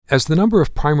As the number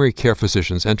of primary care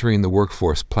physicians entering the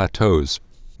workforce plateaus,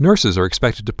 nurses are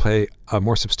expected to play a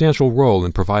more substantial role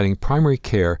in providing primary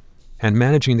care and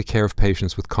managing the care of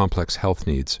patients with complex health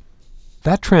needs.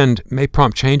 That trend may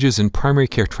prompt changes in primary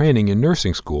care training in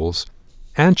nursing schools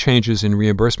and changes in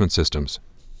reimbursement systems.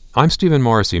 I'm Stephen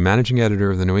Morrissey, managing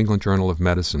editor of the New England Journal of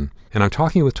Medicine, and I'm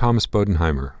talking with Thomas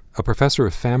Bodenheimer, a professor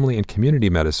of family and community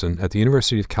medicine at the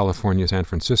University of California, San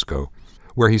Francisco,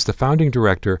 where he's the founding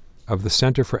director of the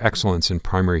Center for Excellence in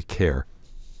Primary Care.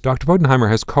 Dr. Bodenheimer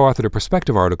has co-authored a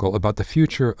perspective article about the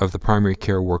future of the primary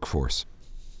care workforce.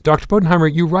 Dr.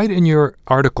 Bodenheimer, you write in your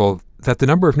article that the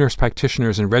number of nurse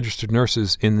practitioners and registered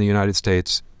nurses in the United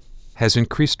States has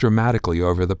increased dramatically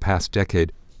over the past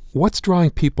decade. What's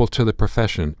drawing people to the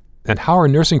profession, and how are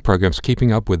nursing programs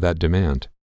keeping up with that demand?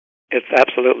 It's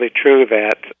absolutely true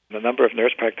that the number of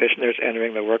nurse practitioners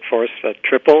entering the workforce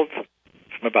tripled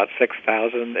from about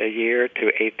 6,000 a year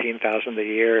to 18,000 a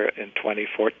year in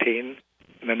 2014.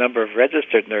 And the number of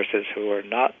registered nurses who are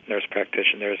not nurse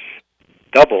practitioners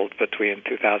doubled between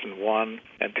 2001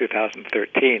 and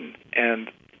 2013. And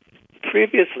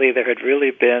previously there had really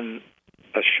been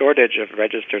a shortage of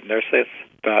registered nurses,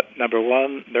 but number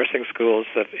one, nursing schools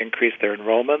have increased their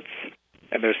enrollments,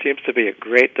 and there seems to be a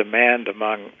great demand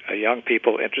among young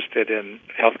people interested in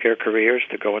healthcare careers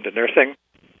to go into nursing.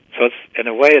 So in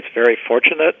a way, it's very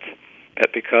fortunate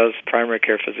that because primary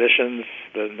care physicians,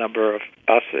 the number of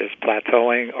us is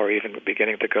plateauing or even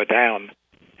beginning to go down,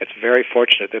 it's very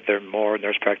fortunate that there are more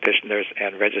nurse practitioners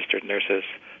and registered nurses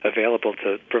available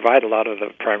to provide a lot of the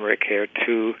primary care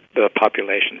to the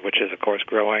population, which is, of course,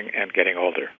 growing and getting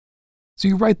older. So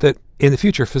you write that in the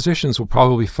future, physicians will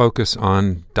probably focus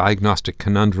on diagnostic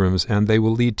conundrums and they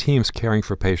will lead teams caring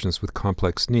for patients with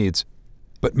complex needs.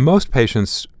 But most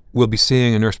patients will be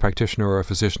seeing a nurse practitioner or a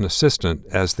physician assistant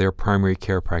as their primary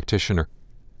care practitioner.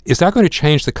 Is that going to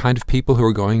change the kind of people who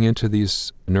are going into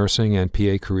these nursing and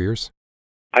PA careers?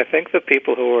 I think the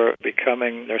people who are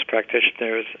becoming nurse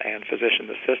practitioners and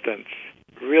physician assistants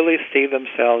really see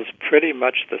themselves pretty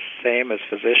much the same as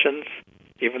physicians,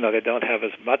 even though they don't have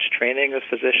as much training as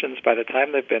physicians. By the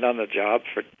time they've been on the job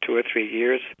for 2 or 3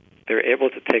 years, they're able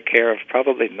to take care of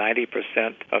probably 90%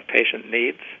 of patient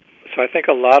needs. So I think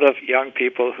a lot of young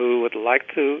people who would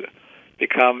like to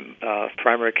become a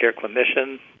primary care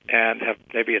clinician and have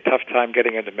maybe a tough time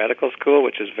getting into medical school,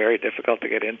 which is very difficult to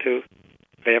get into,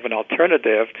 they have an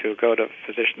alternative to go to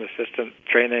physician assistant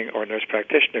training or nurse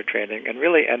practitioner training and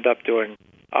really end up doing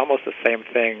almost the same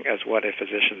thing as what a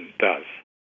physician does.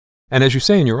 And as you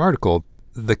say in your article,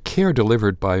 the care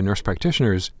delivered by nurse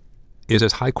practitioners is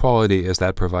as high quality as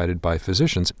that provided by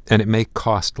physicians, and it may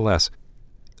cost less.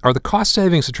 Are the cost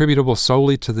savings attributable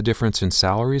solely to the difference in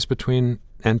salaries between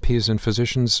NPs and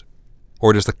physicians,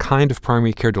 or does the kind of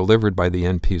primary care delivered by the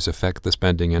NPs affect the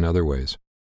spending in other ways?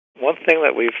 One thing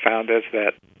that we've found is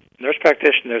that nurse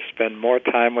practitioners spend more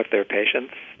time with their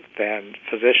patients than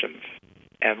physicians.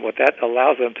 And what that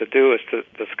allows them to do is to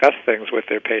discuss things with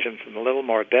their patients in a little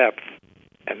more depth.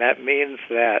 And that means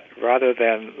that rather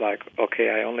than okay,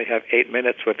 I only have 8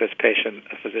 minutes with this patient,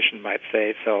 a physician might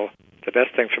say, so the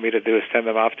best thing for me to do is send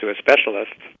them off to a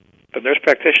specialist. The nurse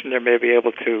practitioner may be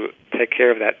able to take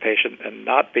care of that patient and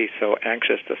not be so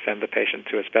anxious to send the patient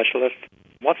to a specialist.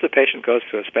 Once the patient goes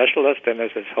to a specialist, then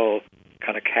there's this whole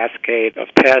kind of cascade of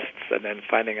tests and then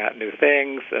finding out new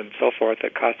things and so forth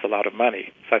that costs a lot of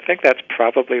money. So I think that's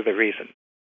probably the reason.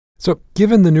 So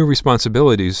given the new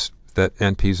responsibilities that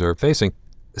NPs are facing,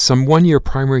 some 1-year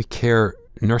primary care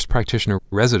nurse practitioner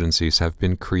residencies have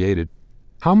been created.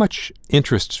 How much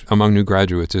interest among new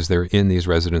graduates is there in these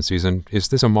residencies, and is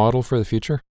this a model for the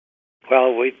future?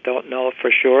 Well, we don't know for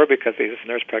sure because these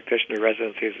nurse practitioner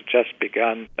residencies have just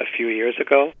begun a few years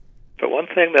ago. But one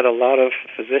thing that a lot of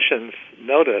physicians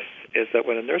notice is that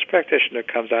when a nurse practitioner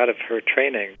comes out of her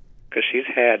training, because she's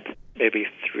had maybe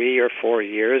 3 or 4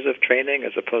 years of training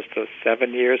as opposed to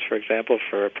 7 years, for example,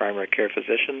 for a primary care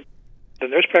physician, the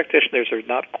nurse practitioners are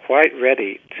not quite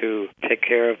ready to take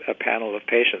care of a panel of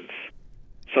patients.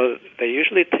 So they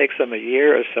usually takes them a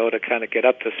year or so to kind of get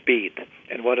up to speed.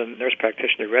 And what a nurse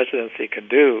practitioner residency can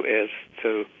do is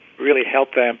to really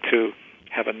help them to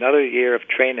have another year of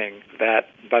training that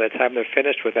by the time they're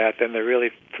finished with that, then they're really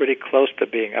pretty close to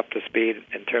being up to speed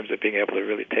in terms of being able to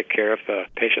really take care of the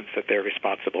patients that they're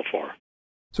responsible for.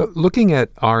 So looking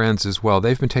at RNs as well,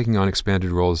 they've been taking on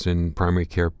expanded roles in primary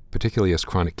care, particularly as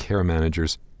chronic care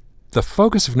managers. The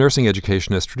focus of nursing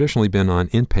education has traditionally been on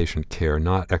inpatient care,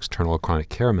 not external chronic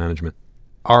care management.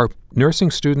 Are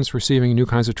nursing students receiving new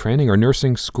kinds of training? Are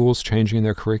nursing schools changing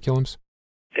their curriculums?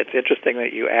 It's interesting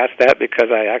that you asked that because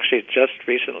I actually just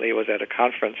recently was at a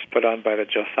conference put on by the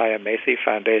Josiah Macy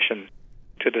Foundation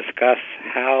to discuss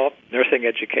how nursing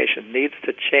education needs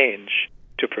to change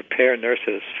to prepare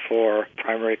nurses for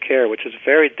primary care, which is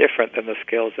very different than the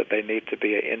skills that they need to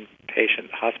be an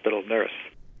inpatient hospital nurse.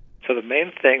 So the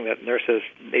main thing that nurses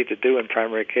need to do in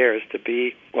primary care is to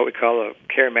be what we call a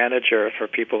care manager for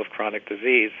people with chronic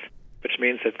disease, which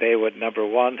means that they would, number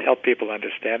one, help people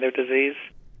understand their disease,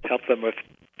 help them with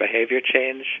behavior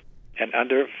change, and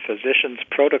under physicians'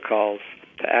 protocols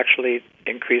to actually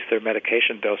increase their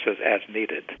medication doses as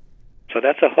needed. So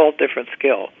that's a whole different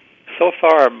skill. So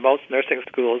far, most nursing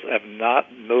schools have not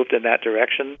moved in that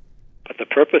direction, but the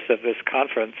purpose of this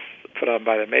conference put on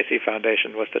by the Macy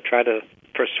Foundation was to try to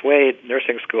persuade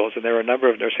nursing schools, and there were a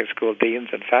number of nursing school deans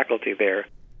and faculty there,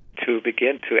 to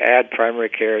begin to add primary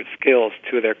care skills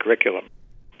to their curriculum.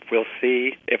 We'll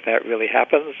see if that really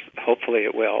happens. Hopefully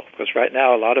it will, because right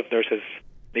now a lot of nurses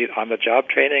need on-the-job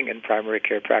training in primary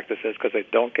care practices because they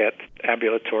don't get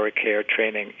ambulatory care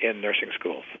training in nursing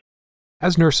schools.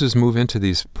 As nurses move into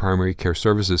these primary care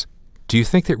services, do you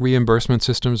think that reimbursement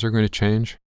systems are going to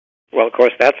change? Well, of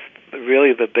course, that's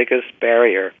really the biggest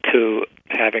barrier to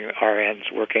having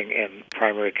RNs working in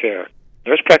primary care.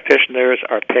 Nurse practitioners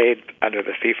are paid under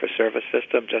the fee-for-service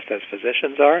system just as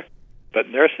physicians are, but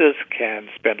nurses can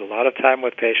spend a lot of time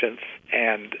with patients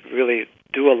and really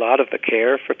do a lot of the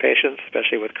care for patients,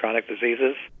 especially with chronic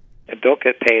diseases, and don't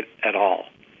get paid at all.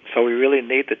 So we really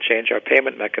need to change our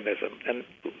payment mechanism. And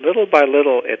little by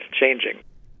little, it's changing.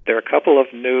 There are a couple of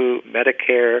new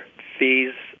Medicare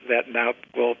fees that now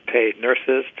will pay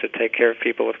nurses to take care of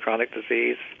people with chronic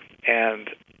disease. And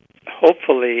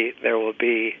hopefully there will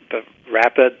be the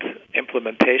rapid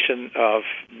implementation of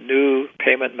new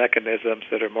payment mechanisms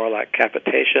that are more like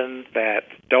capitation, that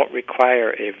don't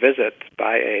require a visit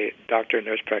by a doctor,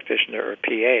 nurse practitioner, or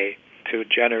PA to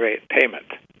generate payment.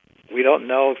 We don't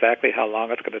know exactly how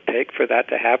long it's going to take for that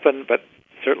to happen, but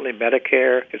certainly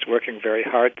Medicare is working very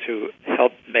hard to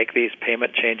help make these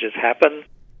payment changes happen.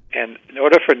 And in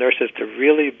order for nurses to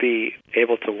really be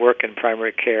able to work in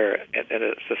primary care in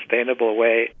a sustainable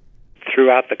way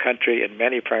throughout the country in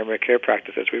many primary care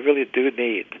practices, we really do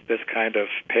need this kind of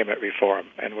payment reform,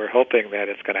 and we're hoping that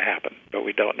it's going to happen, but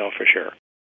we don't know for sure.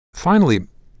 Finally,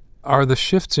 are the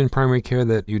shifts in primary care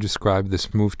that you described,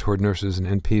 this move toward nurses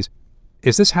and NPs,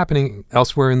 is this happening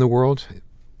elsewhere in the world?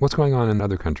 What's going on in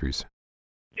other countries?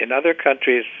 In other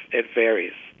countries, it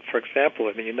varies. For example,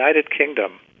 in the United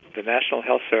Kingdom, the National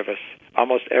Health Service,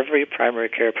 almost every primary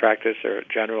care practice or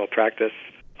general practice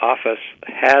office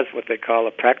has what they call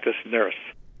a practice nurse.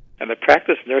 And the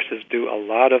practice nurses do a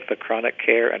lot of the chronic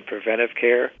care and preventive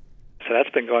care, so that's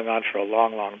been going on for a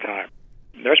long, long time.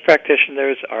 Nurse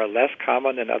practitioners are less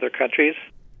common in other countries,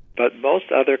 but most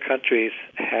other countries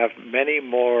have many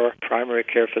more primary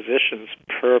care physicians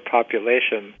per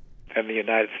population than the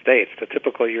United States. The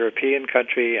typical European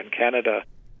country and Canada,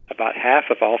 about half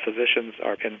of all physicians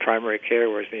are in primary care,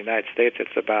 whereas in the United States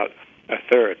it's about a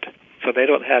third. So they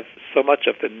don't have so much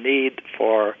of the need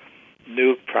for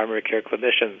new primary care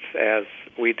clinicians as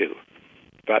we do.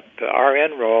 But the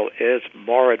RN role is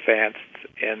more advanced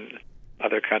in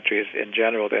other countries in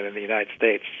general than in the United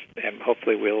States, and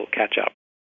hopefully we'll catch up.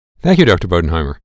 Thank you, Dr. Bodenheimer.